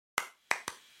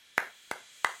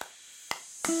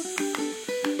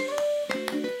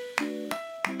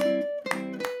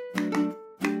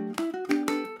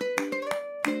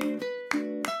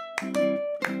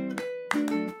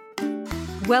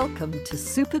Welcome to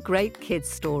Super Great Kids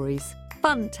Stories,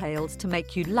 fun tales to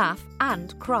make you laugh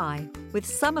and cry, with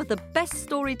some of the best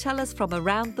storytellers from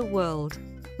around the world,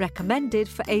 recommended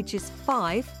for ages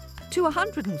 5 to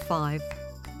 105.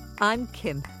 I'm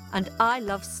Kim, and I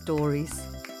love stories.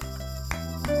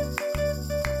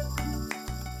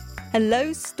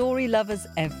 Hello, story lovers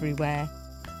everywhere.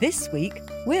 This week,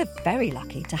 we're very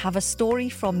lucky to have a story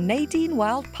from Nadine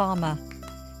Wild-Palmer.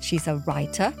 She's a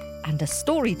writer and a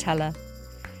storyteller.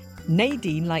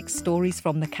 Nadine likes stories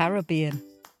from the Caribbean.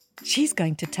 She's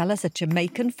going to tell us a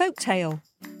Jamaican folktale.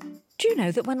 Do you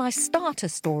know that when I start a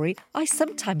story, I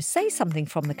sometimes say something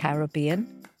from the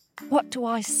Caribbean? What do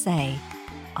I say?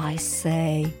 I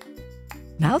say,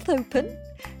 mouth open,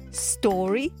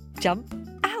 story, jump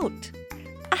out.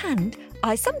 And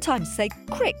I sometimes say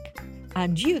crick,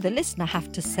 and you, the listener,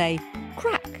 have to say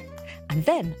crack. And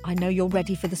then I know you're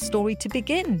ready for the story to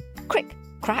begin. Crick,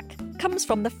 crack comes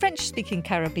from the French-speaking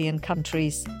Caribbean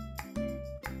countries.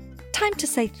 Time to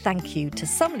say thank you to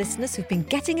some listeners who've been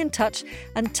getting in touch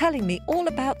and telling me all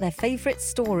about their favourite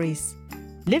stories.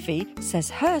 Livy says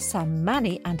her son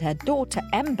Manny and her daughter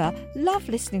Ember love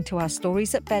listening to our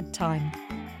stories at bedtime.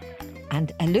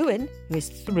 And Eluin, who is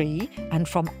 3 and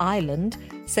from Ireland,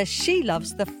 says she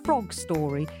loves the frog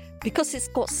story because it's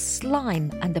got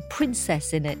slime and a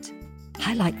princess in it.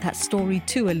 I like that story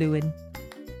too, Eluin.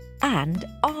 And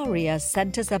Aria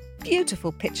sent us a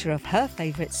beautiful picture of her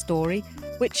favourite story,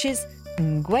 which is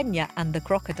Ngwenya and the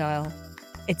Crocodile.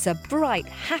 It's a bright,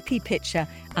 happy picture,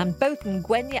 and both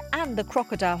Ngwenya and the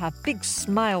crocodile have big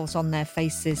smiles on their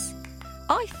faces.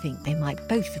 I think they might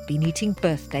both have been eating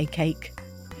birthday cake.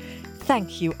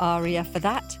 Thank you, Aria, for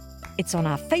that. It's on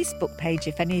our Facebook page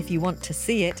if any of you want to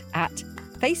see it at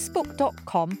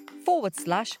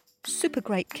facebook.com/Super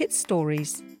Great Kids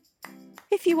Stories.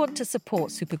 If you want to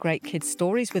support Super Great Kids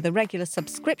Stories with a regular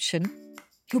subscription,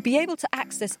 you'll be able to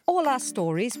access all our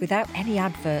stories without any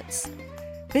adverts.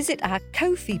 Visit our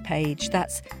Ko-fi page,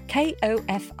 that's Kofi,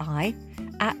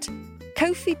 at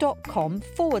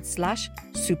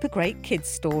kofi.com/Super Great Kids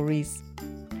Stories.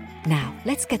 Now,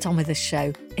 let's get on with the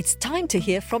show. It's time to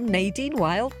hear from Nadine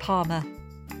Wild-Palmer.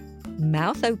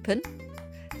 Mouth open,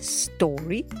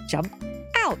 story jump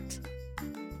out.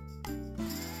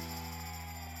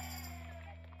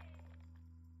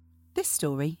 This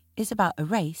story is about a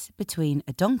race between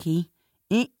a donkey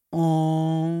and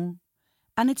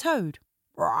a toad.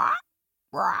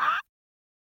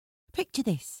 Picture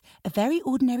this, a very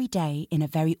ordinary day in a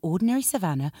very ordinary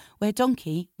savannah where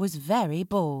Donkey was very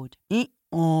bored.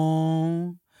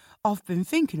 I've been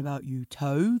thinking about you,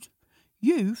 Toad.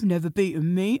 You've never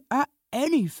beaten me at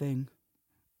anything.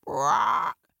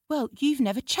 Well, you've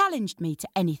never challenged me to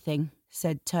anything,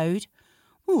 said Toad.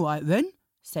 All right then,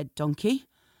 said Donkey.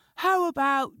 How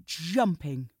about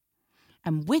jumping?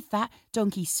 And with that,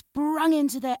 Donkey sprung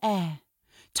into the air.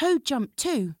 Toad jumped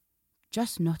too,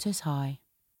 just not as high.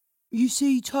 You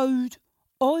see, Toad,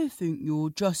 I think you're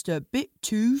just a bit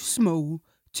too small,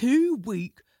 too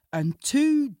weak, and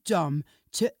too dumb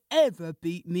to ever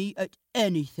beat me at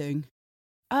anything.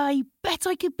 I bet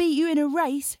I could beat you in a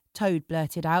race, Toad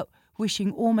blurted out,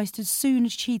 wishing almost as soon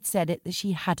as she'd said it that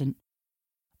she hadn't.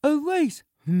 A race?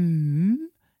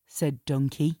 Said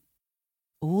Donkey.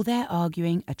 All their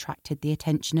arguing attracted the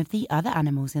attention of the other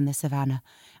animals in the savannah,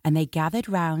 and they gathered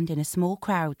round in a small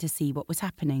crowd to see what was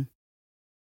happening.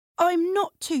 I'm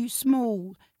not too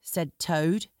small, said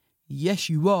Toad. Yes,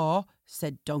 you are,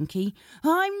 said Donkey.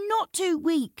 I'm not too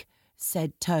weak,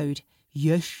 said Toad.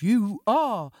 Yes, you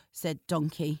are, said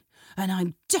Donkey. And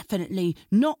I'm definitely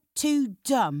not too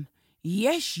dumb.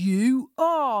 Yes, you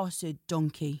are, said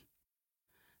Donkey.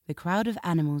 The crowd of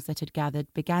animals that had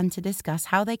gathered began to discuss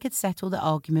how they could settle the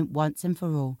argument once and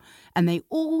for all, and they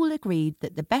all agreed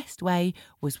that the best way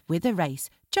was with a race,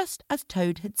 just as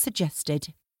Toad had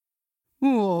suggested.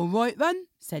 All right then,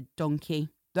 said Donkey.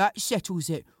 That settles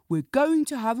it. We're going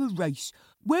to have a race.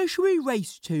 Where shall we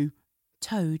race to?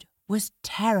 Toad was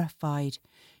terrified.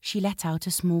 She let out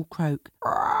a small croak.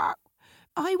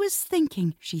 I was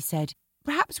thinking, she said,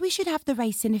 perhaps we should have the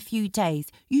race in a few days.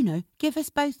 You know, give us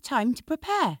both time to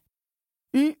prepare.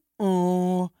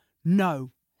 No,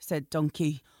 said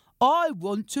Donkey. I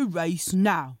want to race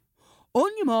now.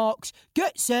 On your marks,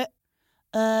 get set.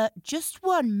 Just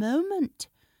one moment,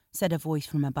 said a voice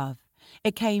from above.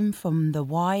 It came from the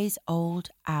wise old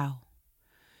owl.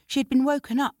 She had been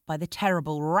woken up by the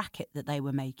terrible racket that they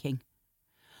were making.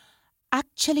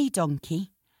 Actually,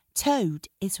 Donkey, Toad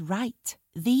is right,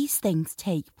 these things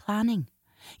take planning.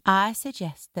 I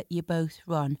suggest that you both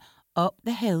run up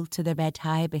the hill to the red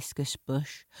hibiscus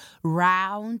bush,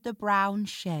 round the brown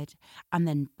shed, and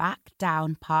then back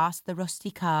down past the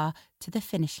rusty car to the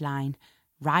finish line,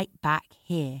 right back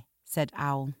here," said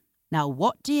Owl. "Now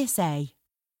what do you say?"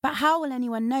 "But how will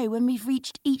anyone know when we've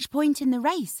reached each point in the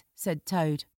race?" said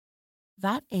Toad.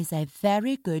 "That is a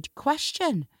very good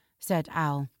question," said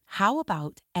Owl. "How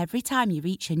about every time you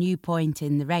reach a new point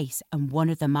in the race and one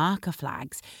of the marker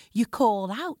flags, you call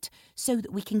out so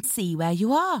that we can see where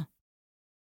you are?"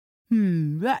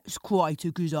 That's quite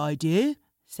a good idea,"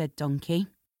 said Donkey.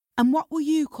 "And what will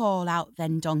you call out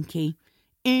then, Donkey?"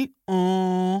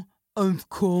 Of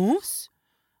course."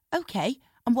 "OK,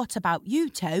 and what about you,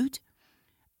 Toad?"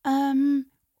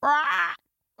 Quack,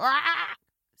 quack,"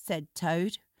 said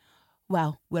Toad.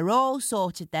 "Well, we're all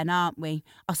sorted then, aren't we?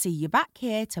 I'll see you back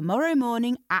here tomorrow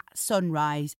morning at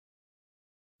sunrise."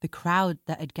 The crowd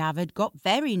that had gathered got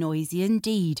very noisy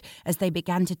indeed as they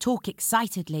began to talk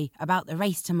excitedly about the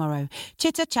race tomorrow.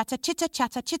 Chitter-chatter,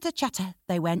 chitter-chatter, chitter-chatter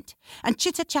they went, and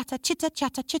chitter-chatter,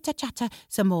 chitter-chatter, chitter-chatter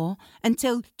some more,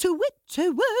 until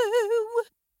to-wit-to-woo,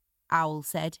 Owl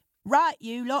said, "Right,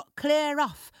 you lot, clear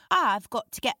off. I've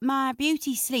got to get my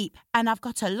beauty sleep, and I've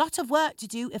got a lot of work to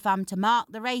do if I'm to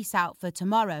mark the race out for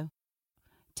tomorrow."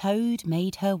 Toad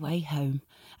made her way home,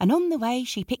 and on the way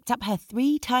she picked up her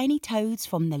 3 tiny toads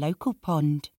from the local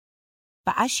pond.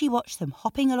 But as she watched them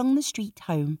hopping along the street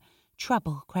home,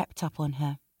 trouble crept up on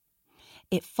her.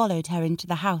 It followed her into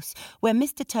the house, where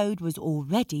Mr. Toad was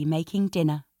already making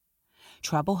dinner.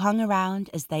 Trouble hung around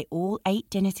as they all ate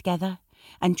dinner together,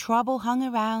 and trouble hung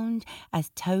around as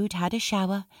Toad had a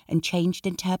shower and changed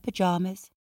into her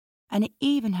pyjamas, and it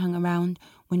even hung around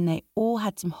when they all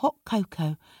had some hot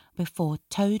cocoa before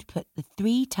Toad put the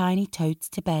 3 tiny toads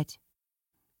to bed.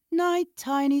 "Night,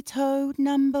 tiny toad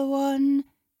number 1.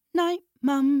 Night,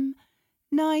 mum.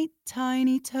 Night,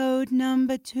 tiny toad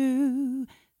number 2.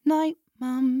 Night,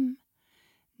 mum.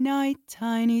 Night,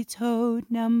 tiny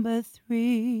toad number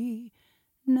 3.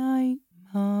 Night,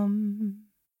 mum."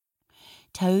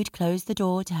 Toad closed the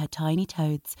door to her tiny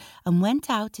toads and went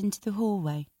out into the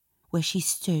hallway, where she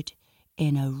stood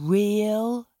in a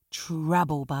real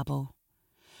trouble bubble.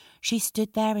 She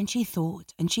stood there and she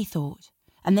thought, and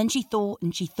then she thought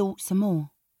and she thought some more,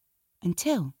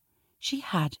 until she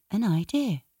had an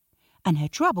idea, and her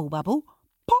trouble bubble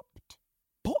popped,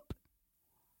 pop.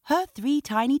 Her 3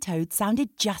 tiny toads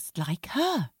sounded just like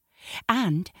her,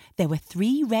 and there were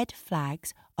 3 red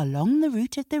flags along the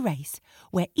route of the race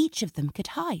where each of them could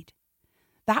hide.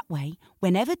 That way,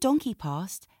 whenever Donkey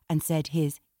passed and said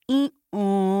his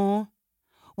 "ee-aw,"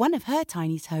 one of her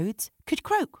tiny toads could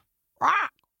croak,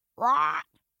 "Quack, quack,"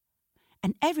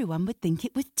 and everyone would think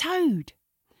it was Toad.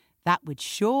 That would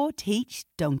sure teach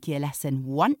Donkey a lesson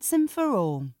once and for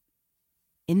all.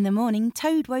 In the morning,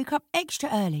 Toad woke up extra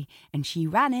early, and she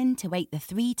ran in to wake the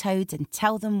 3 toads and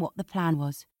tell them what the plan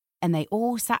was. And they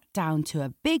all sat down to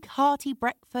a big hearty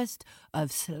breakfast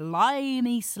of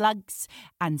slimy slugs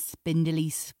and spindly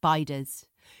spiders.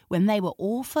 When they were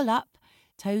all full up,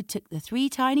 Toad took the 3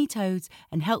 tiny toads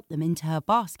and helped them into her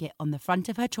basket on the front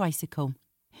of her tricycle.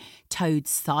 Toad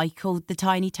cycled the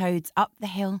tiny toads up the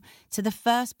hill to the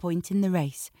first point in the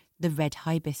race, the red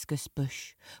hibiscus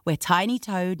bush, where tiny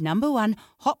toad number 1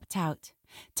 hopped out.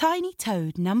 "Tiny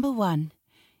toad number 1,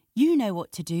 you know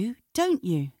what to do, don't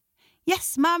you?"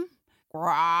 "Yes, Mum."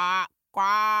 "Quack,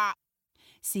 quack."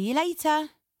 "See you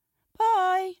later."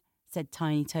 "Bye," said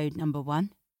tiny toad number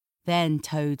 1. Then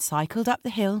Toad cycled up the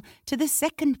hill to the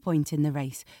second point in the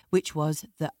race, which was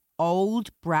the old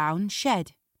brown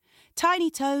shed. Tiny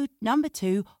toad number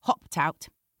 2 hopped out.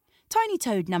 "Tiny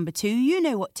toad number 2, you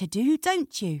know what to do,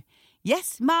 don't you?"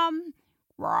 "Yes, Mum."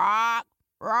 "Quack,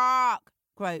 quack,"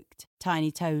 croaked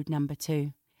tiny toad number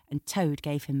 2. And Toad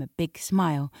gave him a big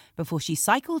smile before she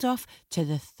cycled off to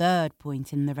the third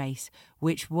point in the race,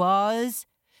 which was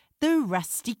the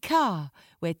rusty car,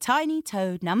 where tiny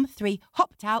toad number 3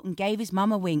 hopped out and gave his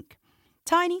mum a wink.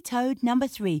 "Tiny toad number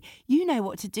 3, you know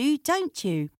what to do, don't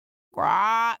you?"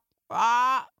 "Quack,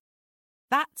 quack."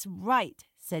 "That's right,"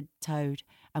 said Toad,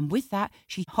 and with that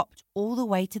she hopped all the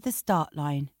way to the start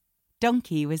line.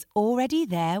 Donkey was already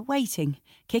there waiting,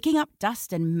 kicking up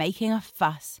dust and making a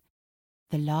fuss.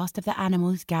 The last of the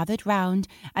animals gathered round,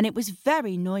 and it was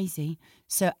very noisy,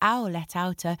 so Owl let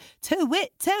out a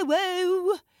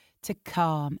 "to-wit-to-woo" to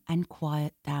calm and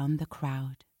quiet down the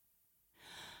crowd.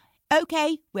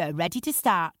 "OK, we're ready to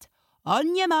start.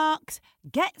 On your marks,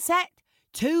 get set,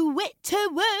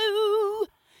 to-wit-to-woo."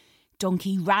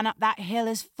 Donkey ran up that hill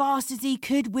as fast as he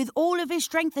could with all of his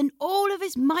strength and all of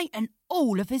his might and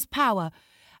all of his power.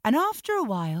 And after a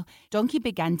while, Donkey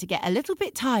began to get a little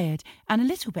bit tired and a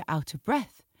little bit out of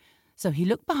breath. So he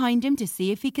looked behind him to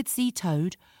see if he could see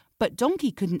Toad, but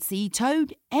Donkey couldn't see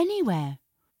Toad anywhere.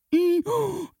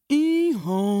 Ee-haw,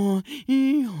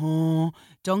 ee-haw.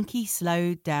 Donkey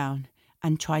slowed down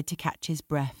and tried to catch his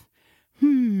breath.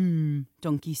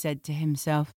 Donkey said to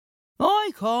himself,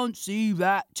 I can't see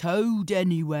that Toad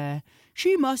anywhere.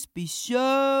 She must be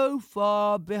so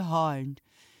far behind.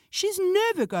 She's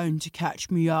never going to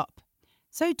catch me up.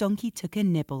 So Donkey took a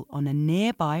nibble on a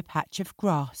nearby patch of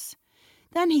grass.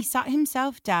 Then he sat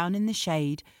himself down in the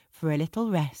shade for a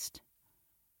little rest.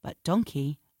 But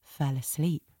Donkey fell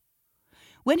asleep.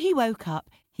 When he woke up,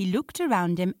 he looked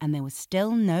around him and there was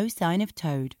still no sign of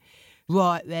Toad.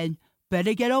 Right then,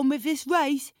 better get on with this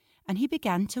race. And he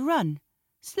began to run,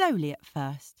 slowly at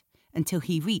first, until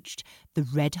he reached the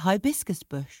red hibiscus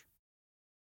bush.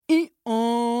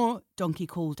 "Ee-aw," Donkey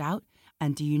called out,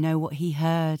 and do you know what he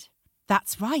heard?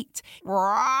 That's right.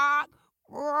 "Rock,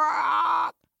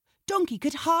 rock." Donkey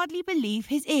could hardly believe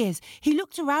his ears. He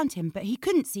looked around him, but he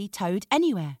couldn't see Toad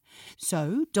anywhere.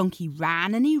 So Donkey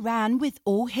ran and he ran with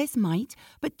all his might,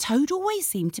 but Toad always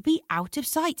seemed to be out of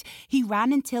sight. He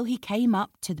ran until he came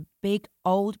up to the big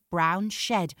old brown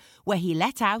shed, where he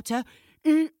let out a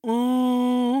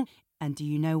 "ee-aw." And do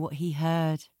you know what he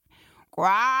heard?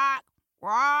 Quack,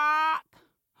 quack.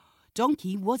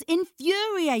 Donkey was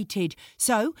infuriated,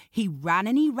 so he ran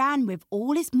and he ran with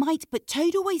all his might, but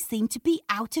Toad always seemed to be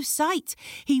out of sight.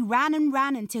 He ran and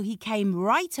ran until he came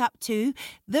right up to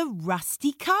the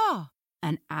rusty car.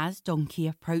 And as Donkey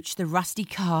approached the rusty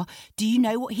car, do you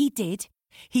know what he did?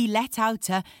 He let out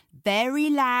a very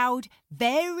loud,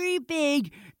 very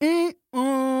big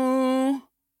 "ee-aw."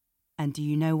 And do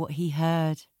you know what he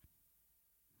heard?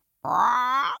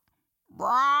 Rock,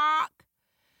 rock.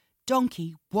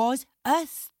 Donkey was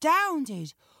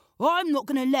astounded. I'm not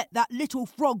going to let that little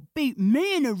frog beat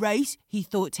me in a race, he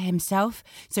thought to himself.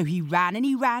 So he ran and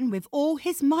he ran with all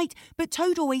his might, but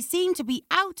Toad always seemed to be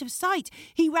out of sight.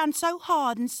 He ran so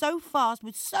hard and so fast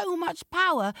with so much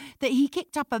power that he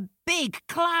kicked up a big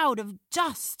cloud of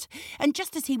dust. And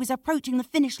just as he was approaching the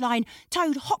finish line,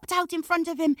 Toad hopped out in front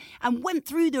of him and went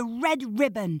through the red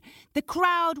ribbon. The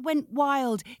crowd went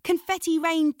wild. Confetti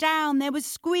rained down. There was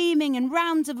screaming and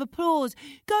rounds of applause.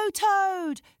 Go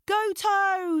Toad! Go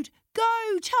Toad!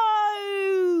 Go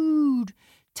Toad!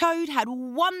 Toad had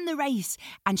won the race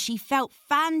and she felt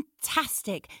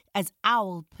fantastic as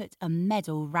Owl put a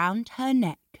medal round her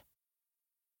neck.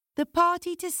 The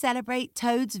party to celebrate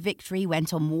Toad's victory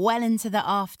went on well into the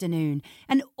afternoon,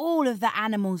 and all of the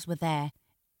animals were there.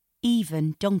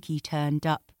 Even Donkey turned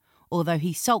up, although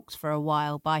he sulked for a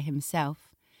while by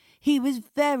himself. He was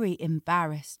very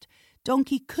embarrassed.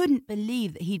 Donkey couldn't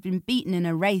believe that he'd been beaten in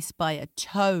a race by a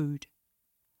toad.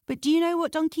 But do you know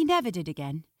what Donkey never did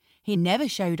again? He never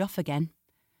showed off again.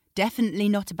 Definitely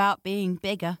not about being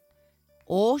bigger,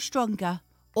 or stronger,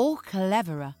 or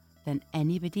cleverer than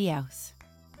anybody else.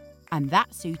 And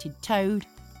that suited Toad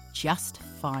just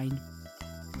fine.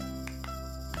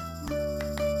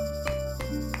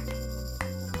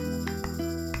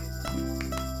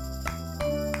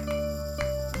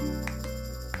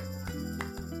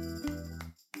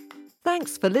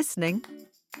 Thanks for listening.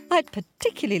 I'd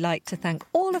particularly like to thank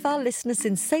all of our listeners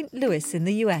in St. Louis in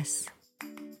the US.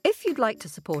 If you'd like to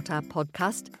support our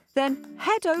podcast, then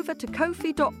head over to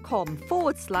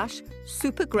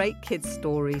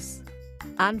ko-fi.com/supergreatkidsstories.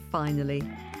 And finally,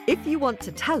 if you want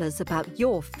to tell us about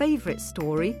your favourite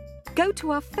story, go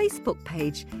to our Facebook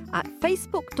page at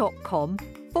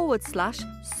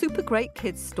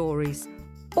facebook.com/supergreatkidsstories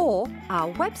or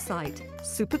our website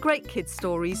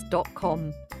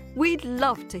supergreatkidsstories.com. We'd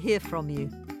love to hear from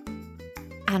you.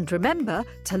 And remember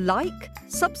to like,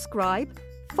 subscribe,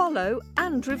 follow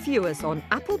and review us on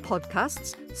Apple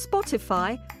Podcasts,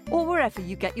 Spotify or wherever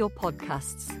you get your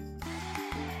podcasts.